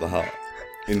hold the heart?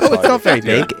 Inside it's not of very it?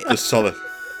 big. The solid.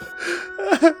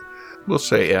 We'll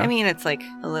say, yeah. I mean, it's like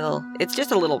it's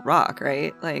just a little rock,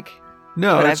 right? Like,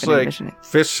 no, what I've it's been like envisioning.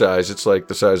 fist size. It's like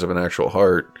the size of an actual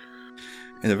heart.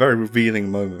 In a very revealing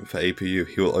moment for APU,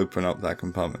 he will open up that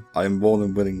compartment. I am more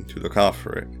than willing to look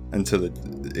after it until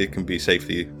it can be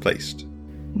safely placed.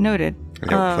 Noted. And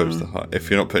he'll close the heart.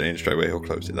 If you're not putting it in straight away, he'll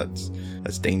close it.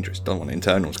 That's dangerous. Don't want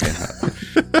internals getting hurt.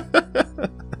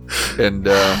 And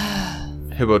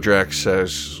Hippodrax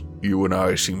says, "You and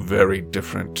I seem very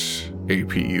different,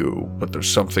 APU, but there's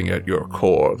something at your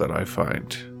core that I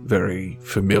find very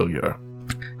familiar."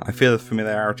 I feel a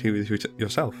familiarity with you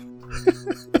yourself.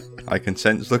 I can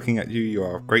sense looking at you, you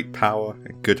are of great power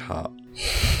and good heart.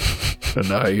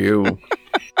 And I you.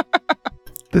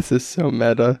 This is so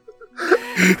meta.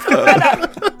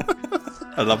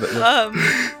 I love it.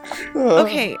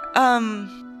 Okay,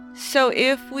 so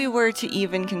if we were to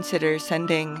even consider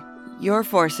sending your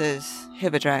forces,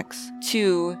 Hippodrax,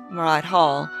 to Marat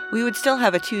Hall, we would still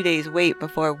have a 2 days wait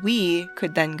before we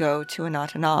could then go to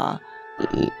Anatana,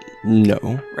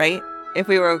 No. right? If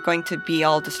we were going to be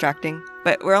all distracting.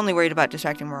 But we're only worried about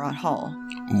distracting Marat Hall.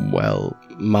 Well,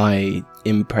 my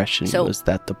impression was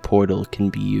that the portal can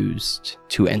be used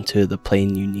to enter the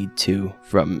plane you need to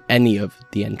from any of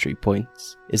the entry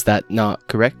points. Is that not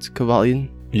correct,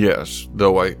 Kavalion? Yes,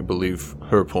 though I believe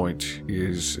her point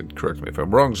is, and correct me if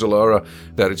I'm wrong, Zalara,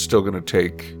 that it's still going to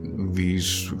take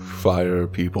these fire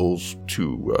peoples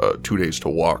 2 days to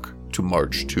walk to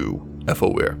march to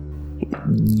Ethelweir.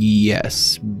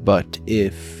 Yes, but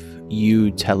if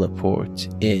you teleport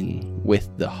in with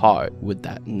the heart, would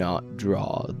that not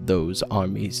draw those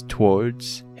armies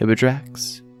towards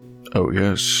Hippodrax? Oh,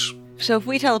 yes. So if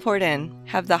we teleport in,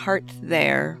 have the heart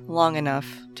there long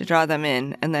enough to draw them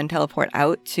in, and then teleport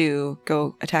out to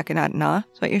go attack Anatana,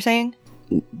 is what you're saying?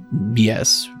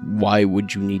 Yes, why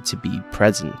would you need to be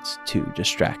present to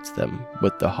distract them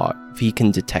with the heart? If he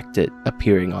can detect it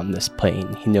appearing on this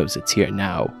plane, he knows it's here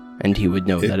now, and he would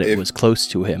know that it was close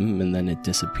to him, and then it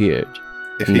disappeared.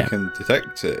 If he can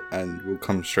detect it and will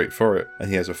come straight for it, and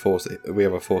he has we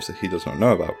have a force that he does not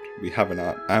know about, we have an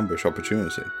ambush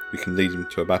opportunity. We can lead him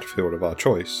to a battlefield of our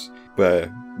choice,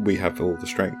 where we have all the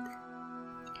strength.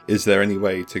 Is there any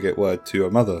way to get word to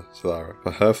your mother, Zalara,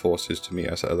 for her forces to meet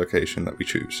us at a location that we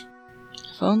choose?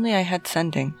 If only I had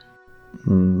sending.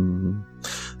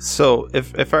 So,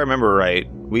 if I remember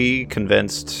right, we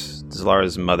convinced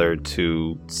Zalara's mother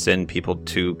to send people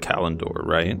to Kalendor,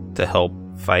 right? To help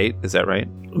fight, is that right?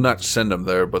 Not send them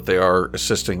there, but they are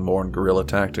assisting more in guerrilla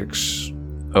tactics.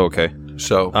 Oh, okay.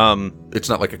 So, it's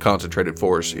not like a concentrated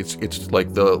force. It's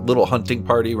like the little hunting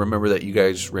party. Remember that you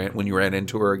guys ran when you ran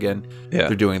into her again? Yeah.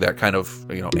 They're doing that kind of,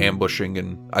 ambushing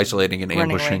and isolating and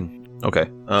Running ambushing. Okay.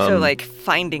 So, like,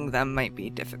 finding them might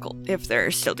be difficult if they're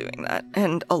still doing that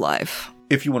and alive.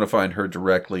 If you want to find her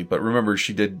directly, but remember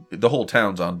the whole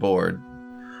town's on board.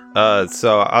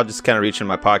 So I'll just kind of reach in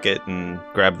my pocket and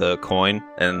grab the coin.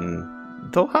 And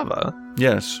Dolhava,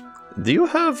 Yes. do you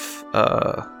have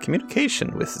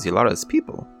communication with Zilara's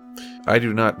people? I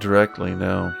do not directly,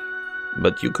 no.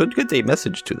 But you could get a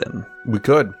message to them. We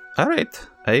could. All right,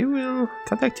 I will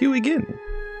contact you again.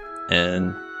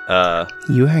 And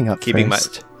You hang up keeping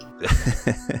first.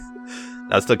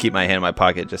 I'll still keep my hand in my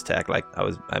pocket just to act like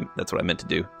that's what I meant to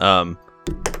do.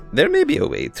 There may be a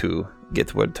way to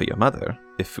get word to your mother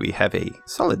if we have a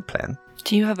solid plan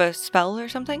Do you have a spell or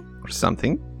something? or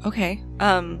something. Okay.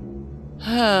 I'm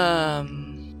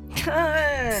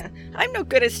no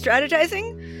good at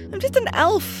strategizing. I'm just an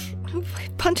elf who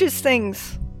punches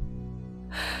things.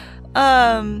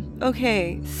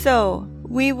 Okay, so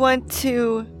we want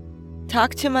to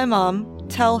talk to my mom,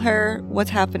 tell her what's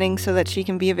happening so that she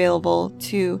can be available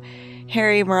to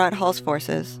harry Marat Hall's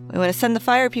forces. We want to send the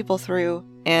fire people through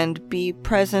and be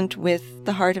present with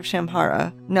the Heart of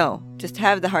Shamhara. No, just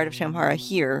have the Heart of Shamhara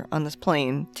here on this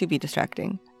plane to be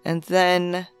distracting. And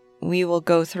then we will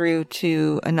go through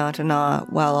to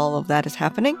Anatana while all of that is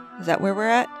happening. Is that where we're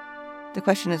at? The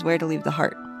question is where to leave the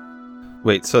heart.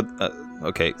 Wait, so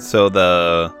Okay, so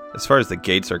as far as the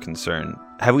gates are concerned,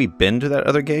 have we been to that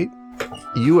other gate?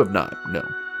 You have not, no.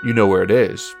 You know where it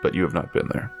is, but you have not been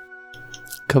there.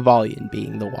 Kavalion,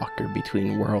 being the walker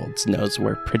between worlds, knows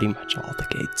where pretty much all the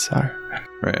gates are.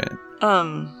 Right.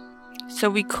 So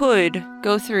we could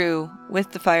go through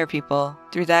with the fire people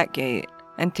through that gate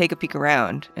and take a peek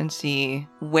around and see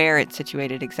where it's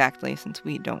situated exactly, since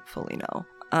we don't fully know.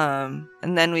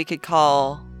 And then we could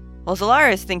call... Well,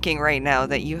 Zalara is thinking right now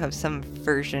that you have some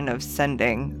version of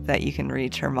sending that you can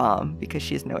reach her mom, because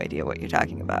she has no idea what you're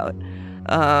talking about.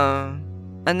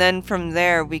 And then from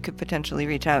there, we could potentially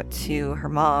reach out to her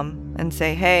mom and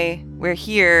say, hey, we're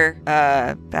here,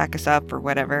 back us up or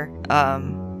whatever.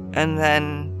 And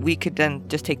then we could then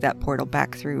just take that portal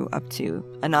back through up to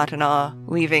Anatana,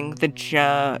 leaving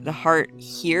the heart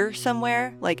here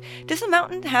somewhere. Like, does the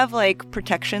mountain have, like,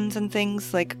 protections and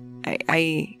things? Like,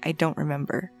 I don't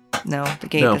remember. No, the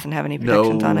gate doesn't have any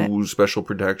protections on it. No special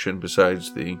protection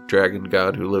besides the dragon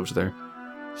god who lives there.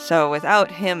 So without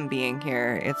him being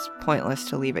here, it's pointless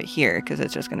to leave it here, because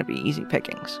it's just going to be easy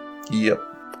pickings. Yep.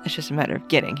 It's just a matter of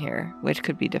getting here, which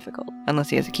could be difficult, unless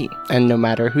he has a key. And no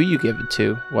matter who you give it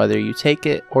to, whether you take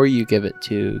it or you give it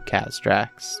to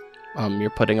Kazdrax, you're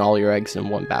putting all your eggs in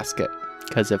one basket.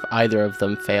 Because if either of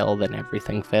them fail, then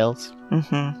everything fails.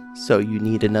 Mm-hmm. So you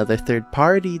need another third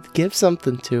party to give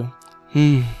something to.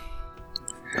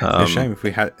 It's a shame if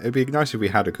we had. It'd be nice if we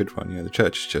had a good one. The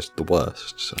church is just the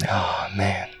worst. So. Oh,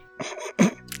 man.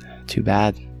 Too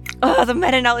bad. Oh, the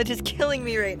meta knowledge is killing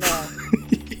me right now.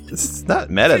 It's not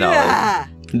meta knowledge. Yeah.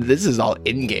 This is all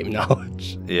in-game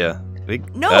knowledge. Yeah.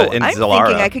 No, and I'm Zalara.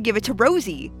 thinking I could give it to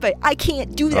Rosie, but I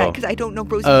can't do that because I don't know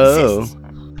Rosie exists.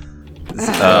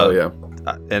 Yeah.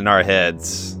 In our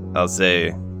heads, I'll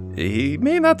say he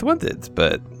may not want it,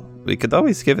 but we could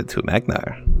always give it to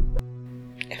Magnar.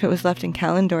 If it was left in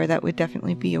Kalendor, that would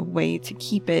definitely be a way to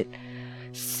keep it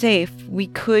safe. We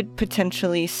could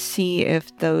potentially see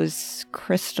if those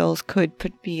crystals could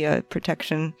be a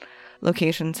protection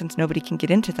location, since nobody can get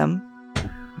into them.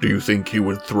 Do you think he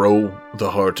would throw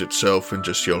the heart itself and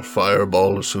just yell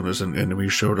fireball as soon as an enemy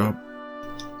showed up?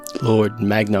 Lord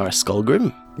Magnar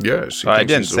Skullgrim? Yes. I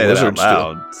didn't say that out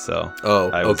loud, so... Oh,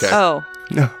 okay. Oh.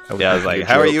 No. Yeah, I was like,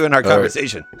 how are you in our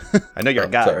conversation? I know you're a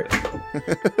guy. Sorry.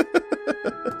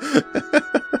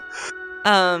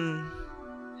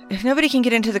 If nobody can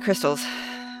get into the crystals,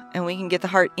 and we can get the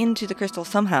heart into the crystal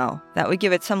somehow, that would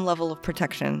give it some level of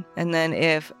protection. And then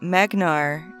if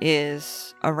Magnar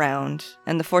is around,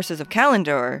 and the forces of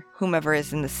Kalendor, whomever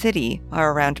is in the city,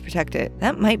 are around to protect it,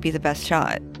 that might be the best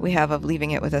shot we have of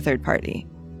leaving it with a third party.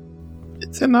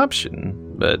 It's an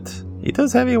option, but he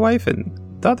does have a wife and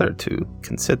daughter to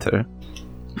consider.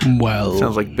 Well...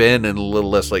 Sounds like Ben and a little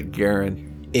less like Garen.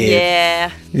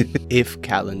 If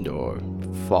Kalendor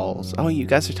falls... Oh, you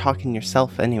guys are talking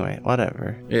yourself anyway.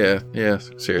 Whatever. Yeah,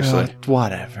 seriously.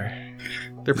 Whatever.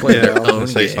 They're playing their I was own going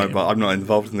to say game. something, but I'm not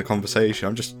involved in the conversation.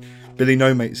 I'm just Billy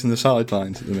No Mates in the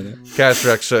sidelines at the minute.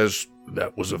 Kazdrax says,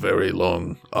 That was a very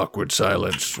long, awkward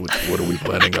silence. What are we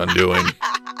planning on doing?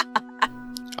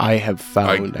 I have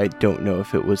found, I don't know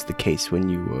if it was the case when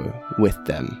you were with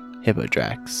them,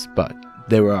 Hippodrax, but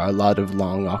there are a lot of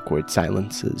long, awkward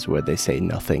silences where they say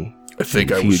nothing. I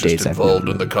think I was just involved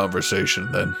in the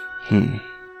conversation then.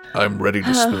 I'm ready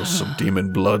to spill some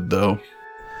demon blood, though.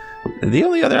 The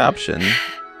only other option...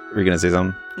 Were you going to say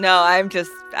something? No,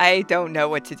 I don't know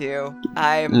what to do.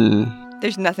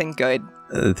 There's nothing good.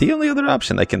 The only other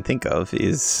option I can think of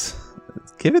is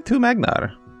give it to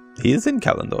Magnar. He is in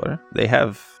Kalendor. They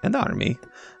have an army.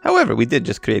 However, we did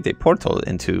just create a portal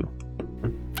into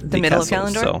the middle castle,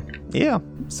 of Kalendor? So, yeah.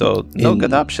 So, no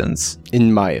good options.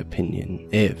 In my opinion,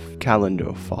 if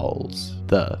Kalendor falls,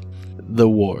 the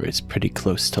war is pretty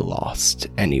close to lost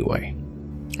anyway.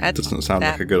 It doesn't sound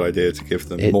like a good idea to give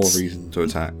them more reason to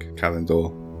attack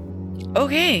Kalendor.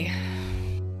 Okay.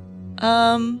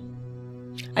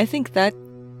 I think that...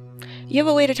 You have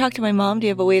a way to talk to my mom? Do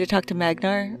you have a way to talk to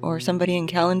Magnar or somebody in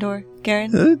Kalendor,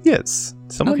 Garen? Yes.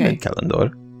 Someone in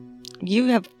Kalendor. You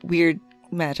have weird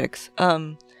magics.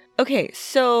 Okay,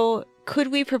 so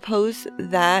could we propose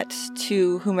that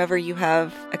to whomever you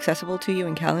have accessible to you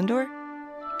in Kalendor?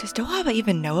 Does Dohaba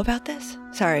even know about this?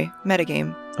 Sorry,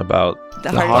 metagame. About the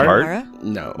heart? Of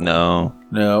Shimhara?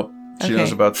 No. She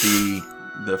knows about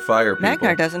the fire people.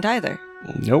 Magnar doesn't either.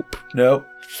 Nope.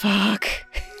 Fuck.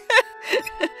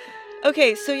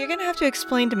 Okay, so you're gonna have to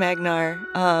explain to Magnar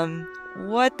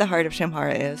what the Heart of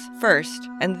Shimhara is first,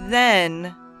 and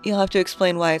then you'll have to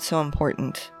explain why it's so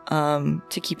important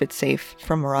to keep it safe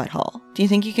from Marat Hall. Do you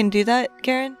think you can do that,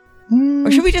 Garen? Or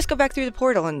should we just go back through the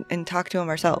portal and talk to him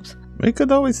ourselves? We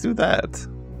could always do that.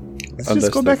 Let's Unless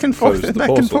just go back they've and forth closed and the back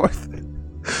and portal.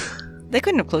 forth. They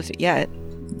couldn't have closed it yet.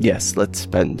 Yes, let's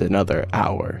spend another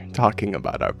hour talking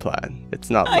about our plan. It's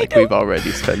not I like don't- we've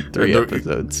already spent 3 The-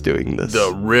 episodes doing this.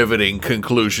 The riveting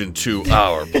conclusion to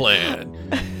our plan.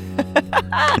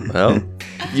 Well,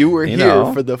 You were You here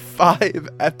know. for the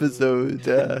 5-episode,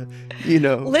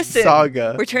 Listen,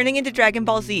 saga. we're turning into Dragon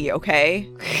Ball Z, okay?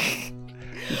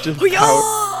 Just,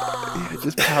 Hoo-yah!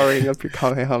 just powering up your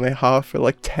Kamehameha for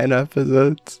like 10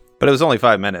 episodes. but it was only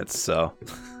 5 minutes, so.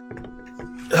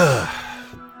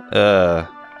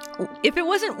 If it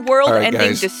wasn't world-ending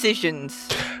guys. decisions,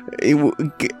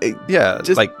 Yeah,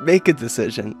 Just like, make a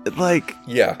decision. Like,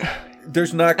 Yeah.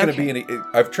 There's not going to Okay. be any.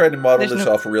 I've tried to model There's this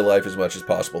no- off of real life as much as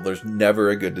possible. There's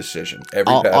never a good decision.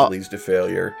 Every I'll- path leads to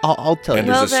failure, I'll tell and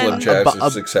you. Well, there's a slim then- chance Abo-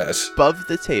 of success. Above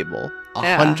the table,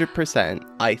 Yeah. 100%,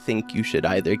 I think you should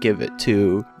either give it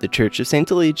to the Church of St.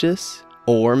 Eligius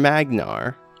or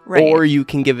Magnar, right? or you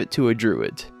can give it to a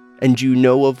druid. And you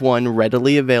know of one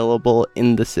readily available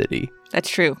in the city. That's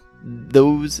true.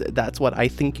 That's what I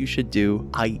think you should do.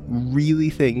 I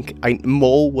really think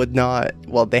Mole would not,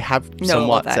 well, they have No,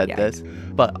 somewhat that, said yeah. this,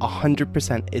 but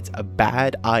 100% it's a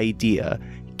bad idea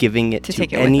giving it To to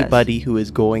take it with us. anybody who is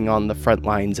going on the front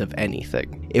lines of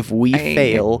anything. If we I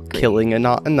fail agree. killing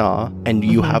Anatana and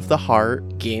you Mhm. have the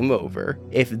heart, game over.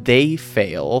 If they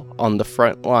fail on the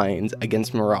front lines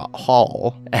against Marat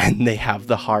Hall and they have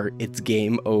the heart, it's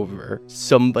game over.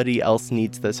 Somebody else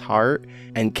needs this heart,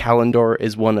 and Kalendor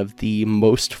is one of the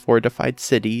most fortified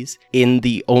cities in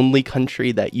the only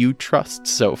country that you trust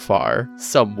so far,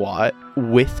 somewhat,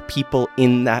 with people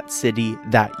in that city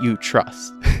that you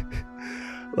trust.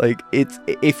 Like, it's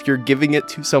if you're giving it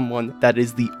to someone, that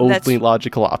is the only That's-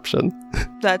 logical option.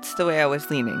 That's the way I was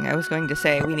leaning. I was going to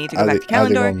say we need to go back to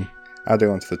Kalendor. Adding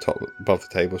on to the top, above the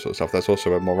table sort of stuff, that's also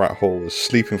where Morat Hall was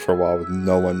sleeping for a while with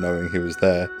no one knowing he was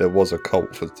there. There was a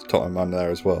cult for the Tottenham Man there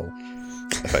as well,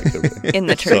 effectively. In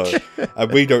the church. So,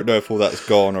 and we don't know if all that's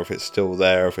gone or if it's still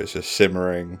there, or if it's just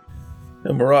simmering.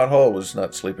 No, Marat Hall was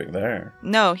not sleeping there.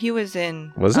 No, he was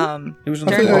in. Was he? He was in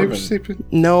I the thought he Norman. was sleeping.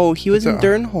 No, he was in Oh.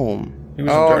 Durnholm. He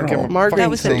was in I'm Durnholm. getting Margaret That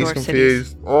was the cities Dwarf cities.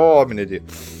 confused. Oh, I'm an idiot.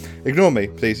 Ignore me,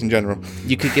 please, in general.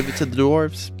 You could give it to the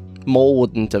dwarves. Mole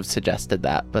wouldn't have suggested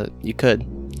that, but you could.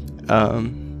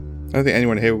 I don't think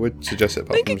anyone here would suggest it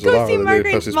apart We from could go Zalara, see the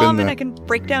Margaret's person's mom been and there. I can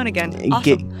break down again.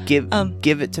 Gi- Awesome.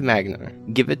 give it to Magnar.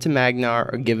 Give it to Magnar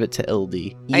or give it to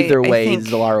Ildi. I Either way, think-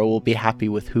 Zalara will be happy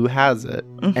with who has it,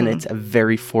 and Mhm. it's a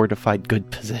very fortified, good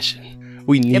position.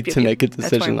 We need Yep, to yep, make a yep. That's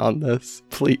decision fine. on this,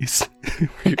 please.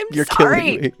 You're sorry.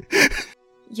 killing me.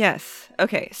 Yes.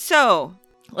 Okay, so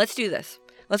let's do this.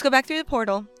 Let's go back through the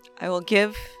portal.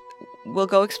 We'll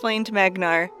go explain to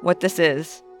Magnar what this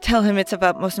is. Tell him it's of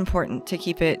utmost importance to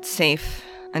keep it safe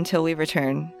until we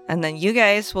return. And then you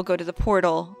guys will go to the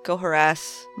portal, go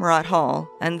harass Marat Hall,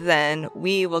 and then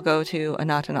we will go to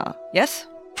Anatana. Yes?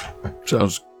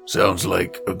 Sounds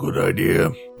like a good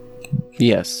idea.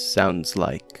 Yes, sounds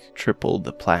like triple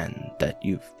the plan that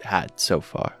you've had so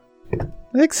far.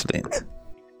 excellent.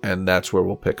 And that's where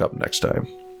we'll pick up next time.